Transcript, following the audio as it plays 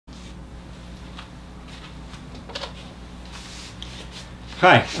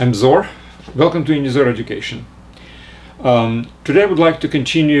Hi, I'm Zor. Welcome to Unizor Education. Today I would like to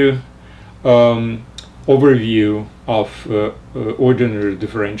continue overview of ordinary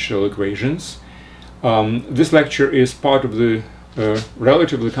differential equations. This lecture is part of the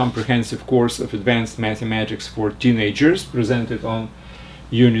relatively comprehensive course of advanced mathematics for teenagers presented on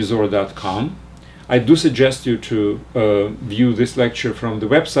unizor.com. I do suggest you to view this lecture from the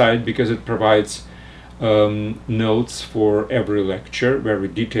website because it provides notes for every lecture, very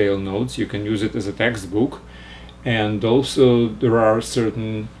detailed notes. You can use it as a textbook, and also there are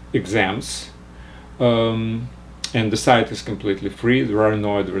certain exams, and the site is completely free. There are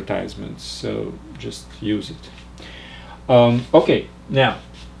no advertisements, so just use it. Okay, now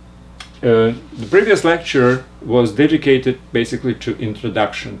the previous lecture was dedicated basically to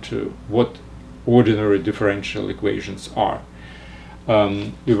introduction to what ordinary differential equations are.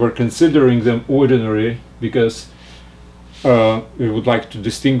 We were considering them ordinary because we would like to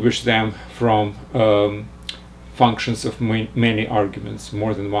distinguish them from functions of many arguments,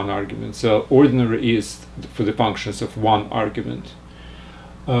 more than one argument. So ordinary is for the functions of one argument.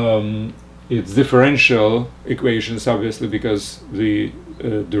 It's differential equations, obviously, because the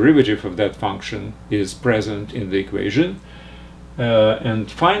derivative of that function is present in the equation. And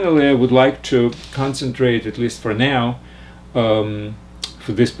finally, I would like to concentrate, at least for now,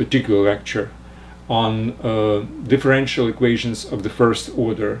 for this particular lecture, on differential equations of the first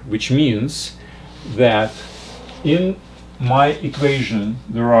order, which means that in my equation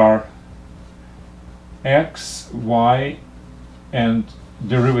there are x, y, and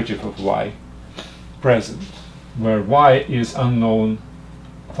derivative of y present, where y is unknown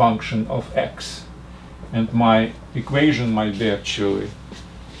function of x, and my equation might be actually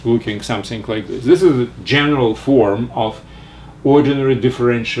looking something like this. This is the general form of ordinary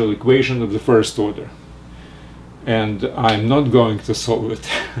differential equation of the first order, and I'm not going to solve it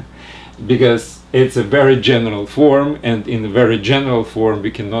because it's a very general form, and in a very general form we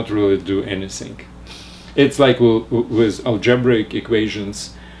cannot really do anything. It's like with algebraic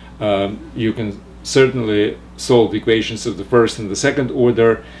equations. You can certainly solve equations of the first and the second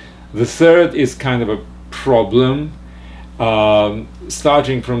order. The third is kind of a problem.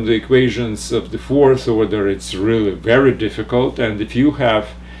 Starting from the equations of the fourth order, it's really very difficult, and if you have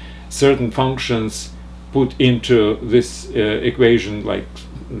certain functions put into this equation, like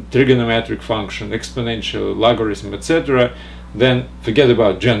trigonometric function, exponential, logarithm, etc., then forget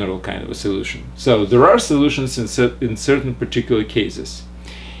about general kind of a solution. So there are solutions in certain particular cases,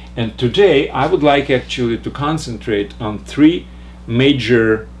 and today I would like actually to concentrate on three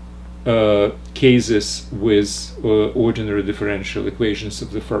major cases with ordinary differential equations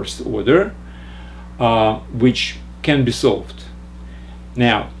of the first order, which can be solved.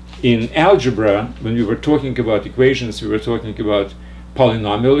 Now, in algebra, when we were talking about equations, we were talking about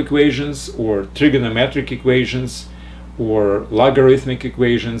polynomial equations or trigonometric equations or logarithmic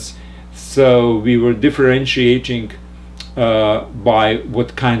equations. So we were differentiating by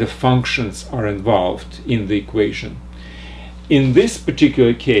what kind of functions are involved in the equation. In this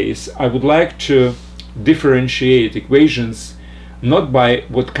particular case, I would like to differentiate equations not by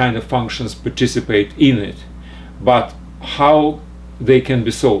what kind of functions participate in it, but how they can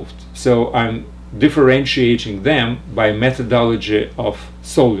be solved. So I'm differentiating them by methodology of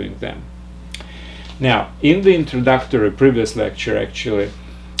solving them. Now, in the introductory previous lecture, actually,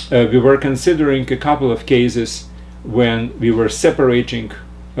 we were considering a couple of cases when we were separating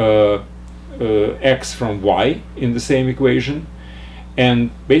x from y in the same equation, and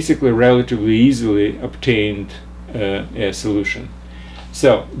basically relatively easily obtained a solution.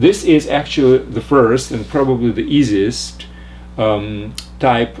 So this is actually the first and probably the easiest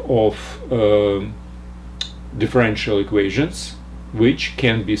type of differential equations which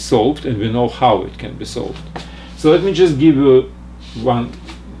can be solved, and we know how it can be solved. So let me just give you one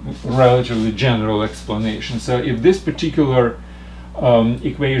relatively general explanation. So if this particular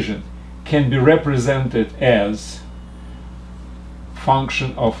equation can be represented as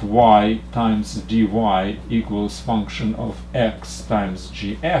function of y times dy equals function of x times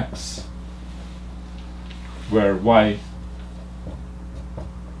gx, where y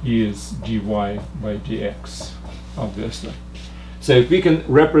is dy by dx, obviously. So if we can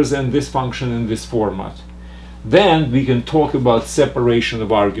represent this function in this format, then we can talk about separation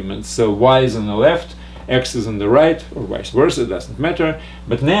of arguments. So y is on the left, x is on the right, or vice versa, it doesn't matter.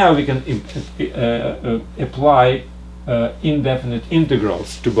 But now we can apply indefinite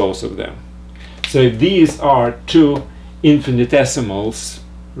integrals to both of them. So if these are two infinitesimals,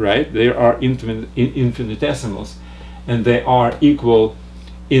 right, they are infinitesimals, and they are equal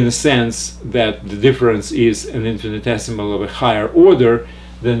in the sense that the difference is an infinitesimal of a higher order,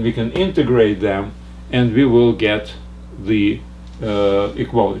 then we can integrate them and we will get the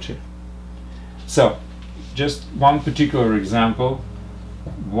equality. So just one particular example,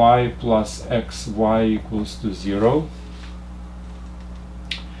 y plus xy equals to 0.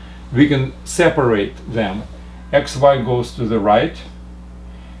 We can separate them. Xy goes to the right,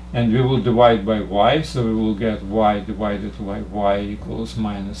 and we will divide by y, so we will get y divided by y equals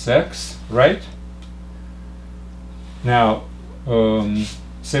minus x, right? Now,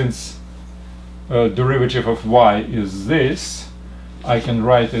 since derivative of y is this, I can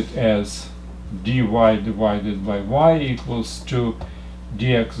write it as dy divided by y equals to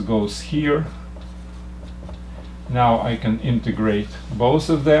dx goes here. Now I can integrate both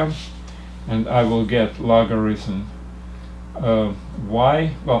of them, and I will get logarithm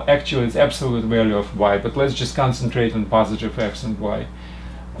y. Well, actually it's absolute value of y, but let's just concentrate on positive x and y,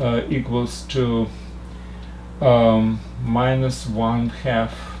 equals to minus 1/2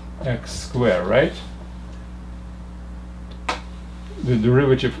 x squared, right? The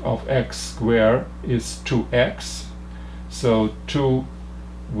derivative of x squared is 2x, so 2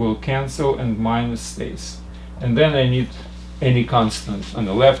 will cancel and minus stays. And then I need any constant on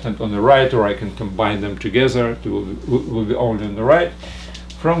the left and on the right, or I can combine them together. It will be only on the right,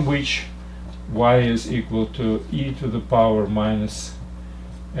 from which y is equal to e to the power minus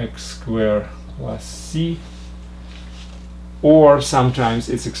x squared plus c, or sometimes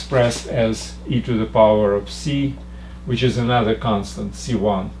it's expressed as e to the power of c, which is another constant,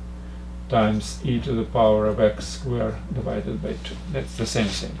 c1, times e to the power of x squared divided by 2. That's the same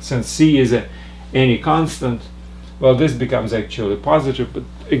thing. Since c is any constant, well, this becomes actually positive, but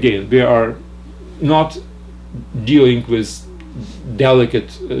again, we are not dealing with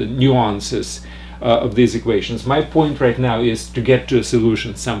delicate nuances of these equations. My point right now is to get to a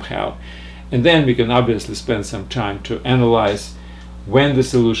solution somehow, and then we can obviously spend some time to analyze when the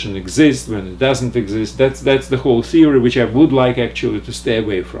solution exists, when it doesn't exist. That's the whole theory, which I would like actually to stay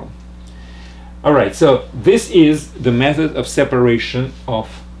away from. All right, so this is the method of separation of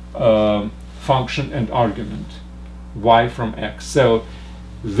function and argument, y from x. So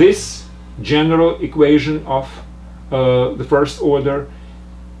this general equation of the first order,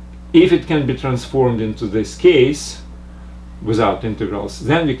 if it can be transformed into this case without integrals,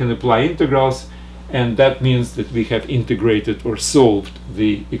 then we can apply integrals, and that means that we have integrated or solved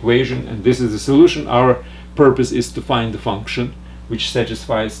the equation, and this is the solution. Our purpose is to find the function which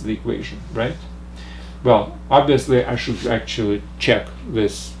satisfies the equation, right? Well, obviously I should actually check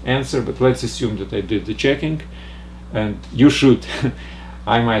this answer, but let's assume that I did the checking, and you should.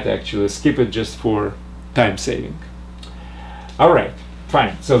 I might actually skip it just for time saving. All right,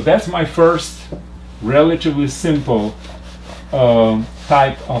 fine. So that's my first relatively simple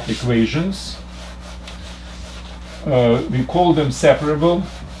type of equations. We call them separable,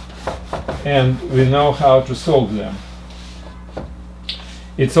 and we know how to solve them.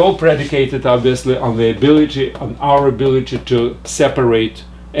 It's all predicated obviously on the ability, on our ability to separate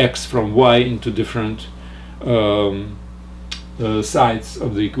x from y into different sides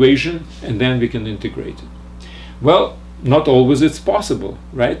of the equation, and then we can integrate it. Well, not always it's possible,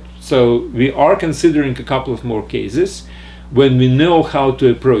 right? So we are considering a couple of more cases when we know how to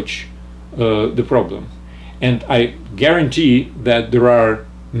approach the problem. And I guarantee that there are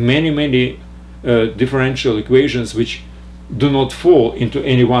many differential equations which do not fall into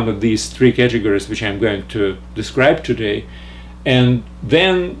any one of these three categories which I'm going to describe today. And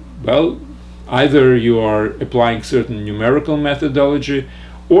then, well, either you are applying certain numerical methodology,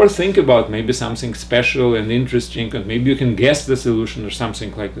 or think about maybe something special and interesting, and maybe you can guess the solution or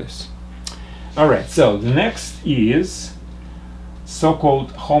something like this. All right, so the next is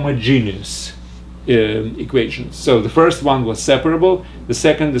so-called homogeneous equations. So the first one was separable, the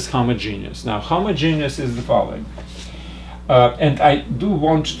second is homogeneous. Now homogeneous is the following, and I do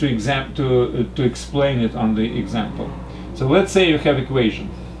want to explain it on the example. So let's say you have equation.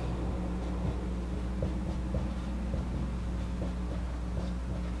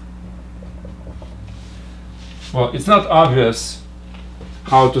 Well, it's not obvious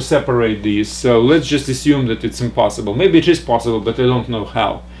how to separate these, so let's just assume that it's impossible. Maybe it is possible, but I don't know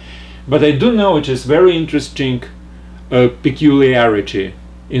how. But I do know it is very interesting peculiarity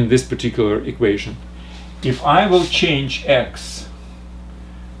in this particular equation. If I will change x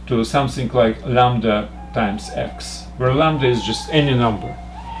to something like lambda times x, where lambda is just any number,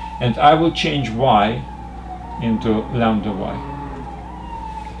 and I will change y into lambda y,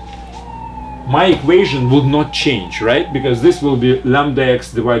 my equation would not change, right? Because this will be lambda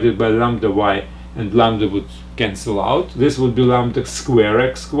x divided by lambda y, and lambda would cancel out. This would be lambda square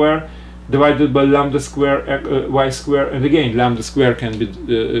x square divided by lambda square y square, and again lambda square can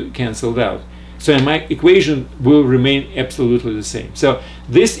be cancelled out. So my equation will remain absolutely the same. So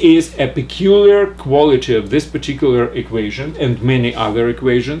this is a peculiar quality of this particular equation and many other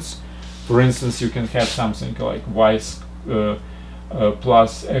equations. For instance, you can have something like y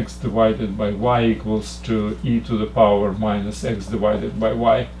plus x divided by y equals to e to the power minus x divided by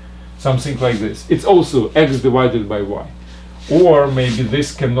y. Something like this. It's also x divided by y. Or maybe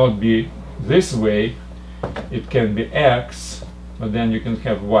this cannot be this way. It can be x, but then you can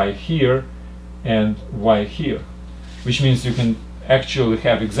have y here and y here, which means you can actually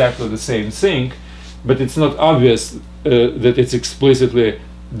have exactly the same thing, but it's not obvious that it's explicitly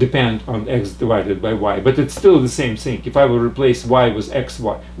depend on x divided by y, but it's still the same thing. If I will replace y with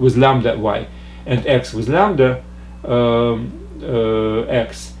with lambda y and x with lambda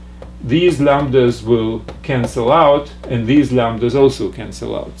x, these lambdas will cancel out and these lambdas also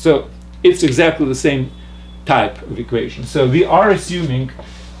cancel out. So it's exactly the same type of equation. So we are assuming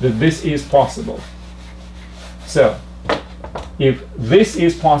that this is possible. So if this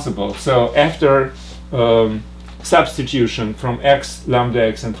is possible, so after substitution from x lambda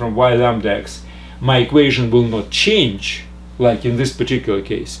x and from y lambda x, my equation will not change like in this particular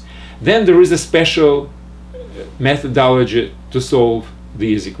case, then there is a special methodology to solve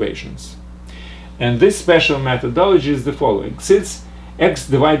these equations. And this special methodology is the following. Since x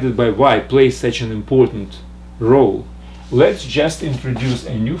divided by y plays such an important role, let's just introduce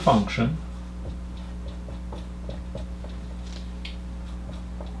a new function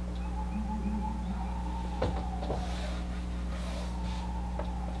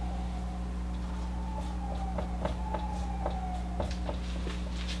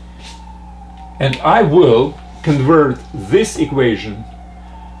and I will convert this equation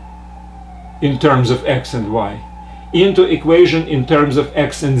in terms of x and y into equation in terms of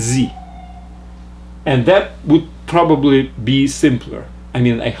x and z. And that would probably be simpler. I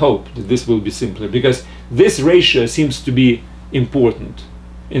mean, I hope that this will be simpler, because this ratio seems to be important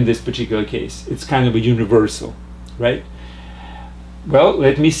in this particular case. It's kind of a universal, right? Well,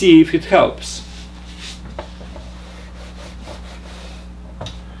 let me see if it helps.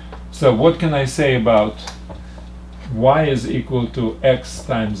 So what can I say about y is equal to x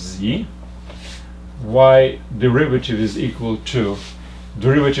times z? Y derivative is equal to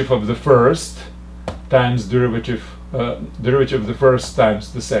derivative of the first times derivative of the first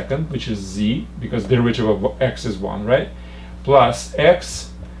times the second, which is z, because derivative of x is 1, right? Plus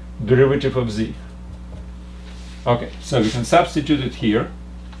x derivative of z. Okay, so we can substitute it here,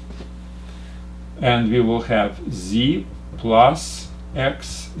 and we will have z plus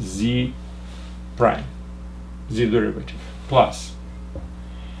x z prime, z derivative, plus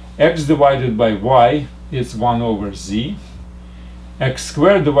x divided by y is 1 over z, x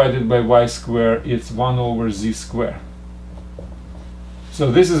squared divided by y squared is 1 over z squared.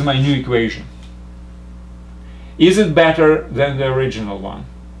 So this is my new equation. Is it better than the original one?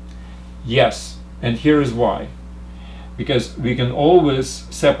 Yes, and here is why. Because we can always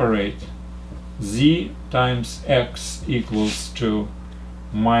separate z times x equals to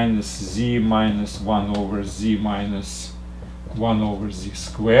minus z minus 1 over z minus 1 over z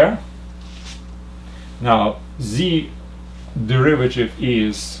square. Now z derivative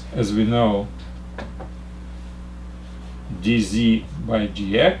is, as we know, dz by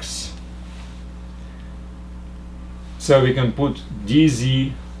dx. So we can put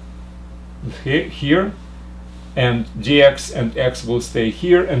dz here, and dx and x will stay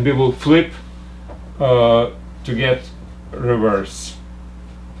here, and we will flip to get reverse.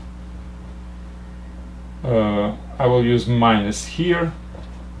 I will use minus here,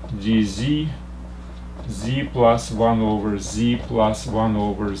 dz z plus 1 over z plus 1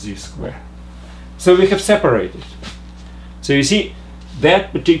 over z squared. So we have separated. So you see,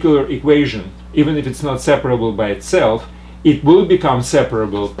 that particular equation, even if it's not separable by itself, it will become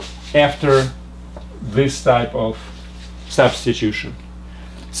separable after this type of substitution.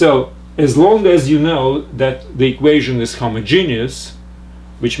 So as long as you know that the equation is homogeneous,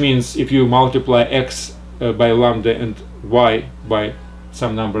 which means if you multiply x by lambda and y by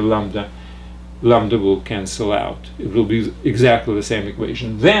some number lambda, lambda will cancel out. It will be exactly the same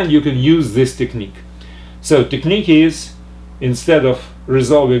equation. Then you can use this technique. So technique is, instead of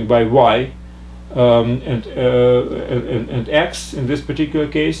resolving by y and x in this particular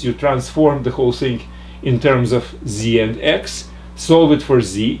case, you transform the whole thing in terms of z and x, solve it for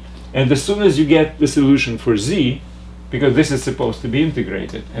z, and as soon as you get the solution for z, because this is supposed to be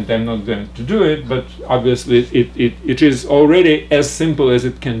integrated, and I'm not going to do it, but obviously it is already as simple as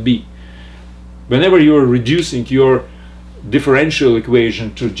it can be. whenever you're reducing your differential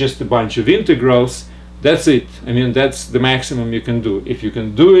equation to just a bunch of integrals, that's it. I mean, that's the maximum you can do. If you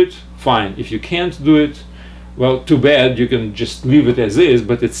can do it, fine. If you can't do it, well, too bad. You can just leave it as is,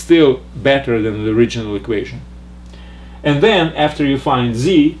 but it's still better than the original equation. And then after you find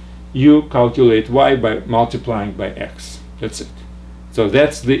z, you calculate y by multiplying by x. That's it. So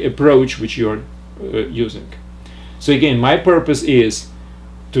that's the approach which you're using. So again, my purpose is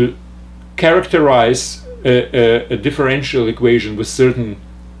to characterize a differential equation with certain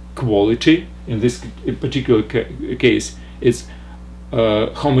quality. In this particular case, it's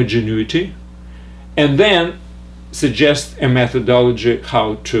homogeneity, and then suggest a methodology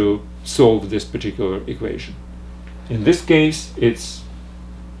how to solve this particular equation. In this case, it's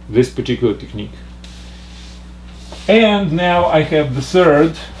this particular technique. And now I have the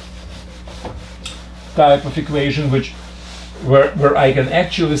third type of equation where I can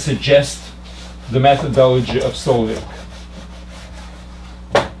actually suggest the methodology of solving.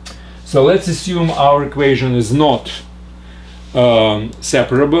 So let's assume our equation is not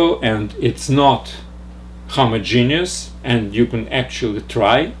separable and it's not homogeneous, and you can actually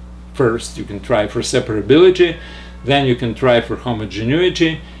try. First you can try for separability, then you can try for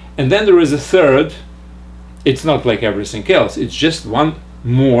homogeneity, and then there is a third. It's not like everything else, it's just one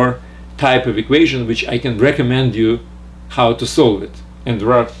more type of equation which I can recommend you how to solve it, and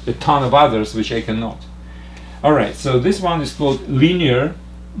there are a ton of others which I cannot. Alright, so this one is called linear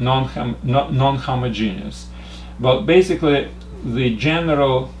non-homogeneous. Well, basically the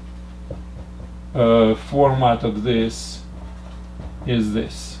general format of this is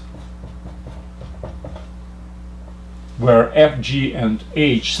this, where f, g, and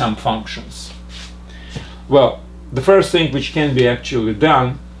h some functions. Well, the first thing which can be actually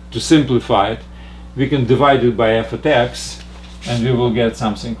done to simplify it, we can divide it by f at x, and we will get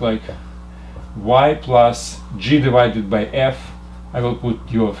something like y plus g divided by f. I will put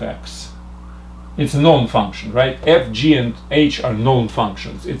u of x. It's a known function, right? F, g, and h are known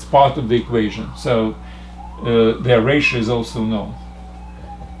functions. It's part of the equation, so their ratio is also known.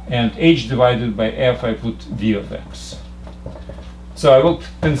 And h divided by f, I put v of x. So I will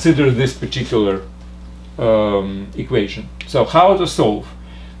consider this particular equation. So how to solve?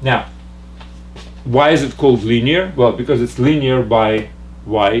 Now, why is it called linear? Well, because it's linear by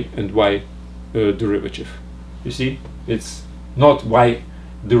y and y derivative. You see, it's not y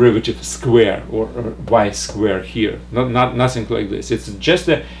derivative square or y square here. Nothing like this. It's just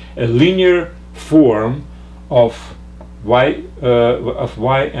a linear form of y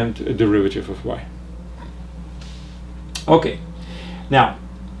and a derivative of y. Okay. Now,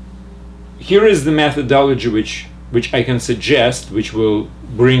 here is the methodology which I can suggest, which will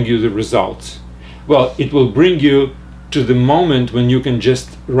bring you the results. Well, it will bring you to the moment when you can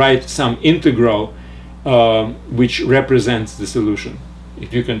just write some integral which represents the solution.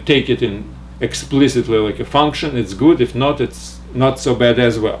 If you can take it in explicitly like a function, it's good. If not, it's not so bad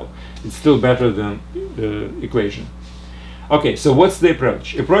as well. It's still better than the equation. Okay, so what's the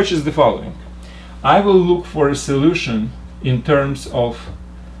approach? Approach is the following. I will look for a solution in terms of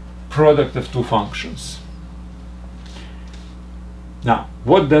product of two functions. Now,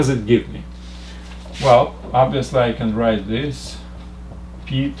 what does it give me? Well, obviously I can write this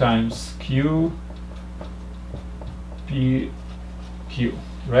p times q, p, q,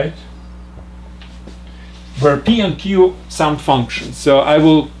 right? Where p and q some functions. So I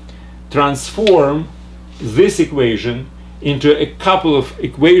will transform this equation into a couple of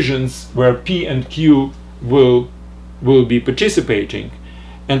equations where p and q will be participating,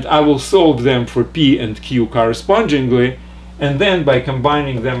 and I will solve them for p and q correspondingly, and then by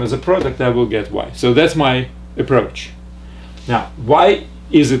combining them as a product I will get y. So that's my approach. Now, why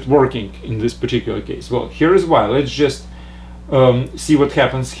is it working in this particular case? Well, here is why. Let's just see what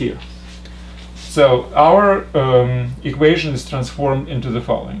happens here. So our equation is transformed into the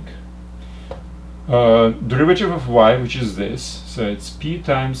following. Derivative of y, which is this, so it's p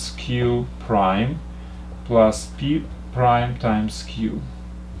times q prime plus p prime times q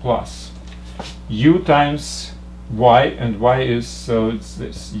plus u times y, and y is, so it's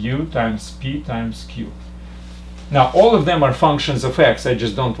this, u times p times q. Now all of them are functions of x, I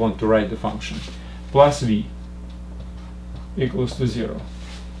just don't want to write the function, plus v equals to 0.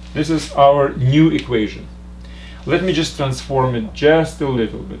 This is our new equation. Let me just transform it just a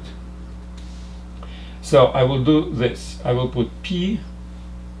little bit. So I will do this. I will put p,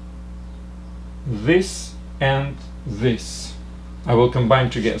 this, and this. I will combine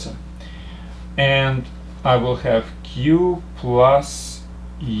together. And I will have q plus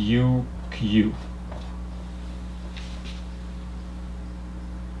uq.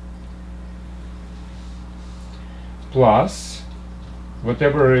 plus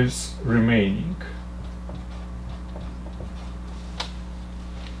whatever is remaining.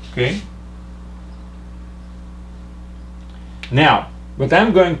 Okay? Now, what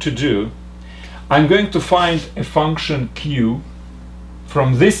I'm going to do, I'm going to find a function q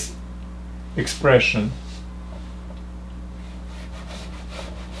from this expression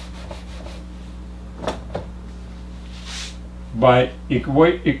by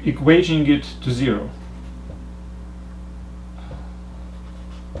equating it to 0.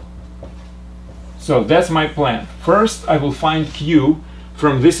 So that's my plan. First, I will find q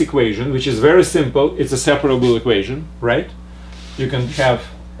from this equation, which is very simple. It's a separable equation, right? You can have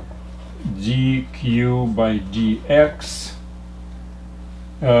dq by dx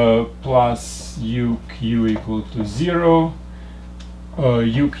plus uq equal to 0.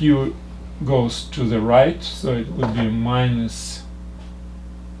 Uq goes to the right, so it would be minus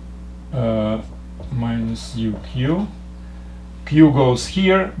uq. Q goes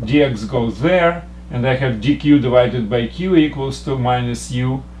here, dx goes there, and I have dq divided by q equals to minus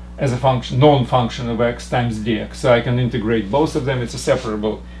u as a function, known function of x times dx. So I can integrate both of them. It's a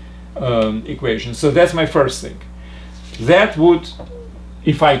separable equation. So that's my first thing. That would,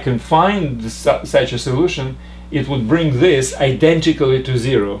 if I can find such a solution, it would bring this identically to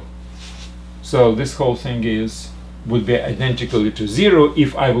 0. So this whole thing would be identically to 0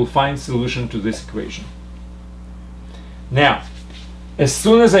 if I will find solution to this equation. Now, as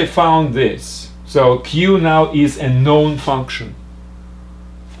soon as I found this, so q now is a known function,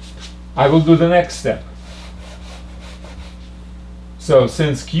 I will do the next step. So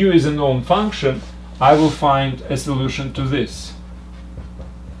since q is a known function, I will find a solution to this,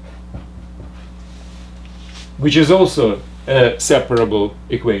 which is also a separable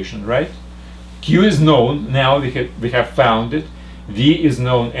equation, right? Q is known, now we have found it. V is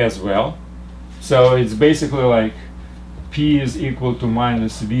known as well. So it's basically like P is equal to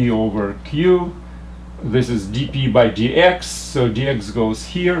minus V over Q. This is dP by dx, so dx goes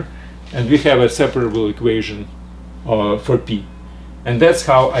here, and we have a separable equation for P. And that's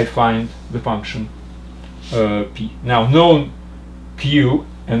how I find the function P. Now, known Q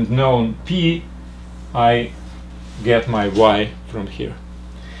and known P, I get my Y from here.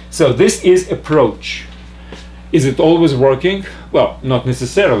 So this is approach. Is it always working? Well, not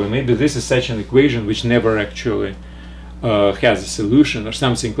necessarily. Maybe this is such an equation which never actually has a solution or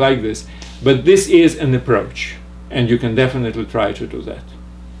something like this. But this is an approach, and you can definitely try to do that.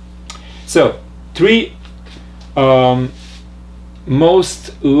 So, 3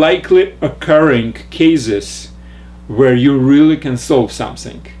 most likely occurring cases where you really can solve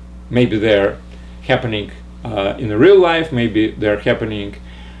something. Maybe they're happening in the real life, maybe they're happening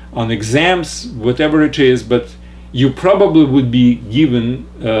on exams, whatever it is, but you probably would be given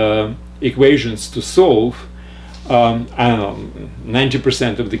equations to solve. I don't know,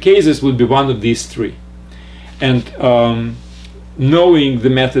 90% of the cases would be one of these 3. And knowing the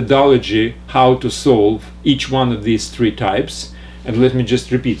methodology how to solve each one of these 3 types, and let me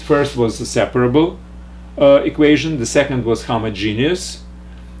just repeat, first was the separable equation, the second was homogeneous,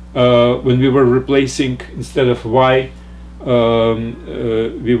 when we were replacing, instead of y,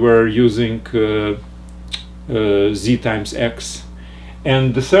 we were using z times x,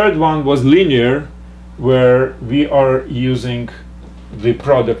 and the third one was linear, where we are using the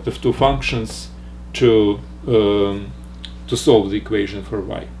product of 2 functions to solve the equation for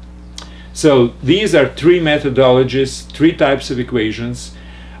y. So these are 3 methodologies, 3 types of equations,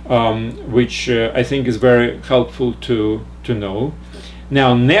 which I think is very helpful to know.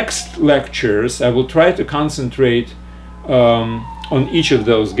 Now, next lectures I will try to concentrate on each of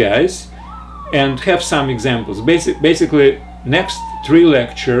those guys and have some examples. Basically, next 3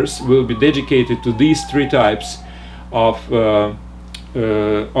 lectures will be dedicated to these 3 types of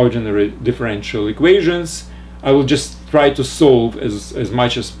ordinary differential equations. I will just try to solve as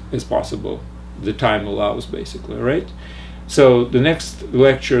much as possible, the time allows, basically, right? So the next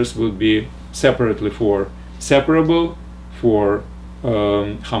lectures will be separately for separable, for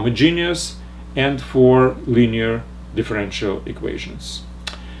homogeneous, and for linear differential equations.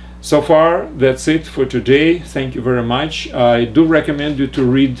 So far, that's it for today. Thank you very much. I do recommend you to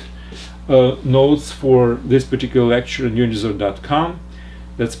read notes for this particular lecture on unizor.com.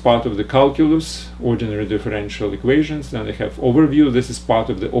 That's part of the calculus, ordinary differential equations. Then they have overview. This is part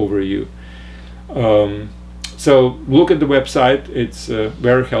of the overview. So look at the website. It's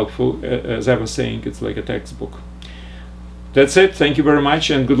very helpful. As I was saying, it's like a textbook. That's it. Thank you very much,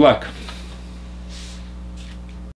 and good luck.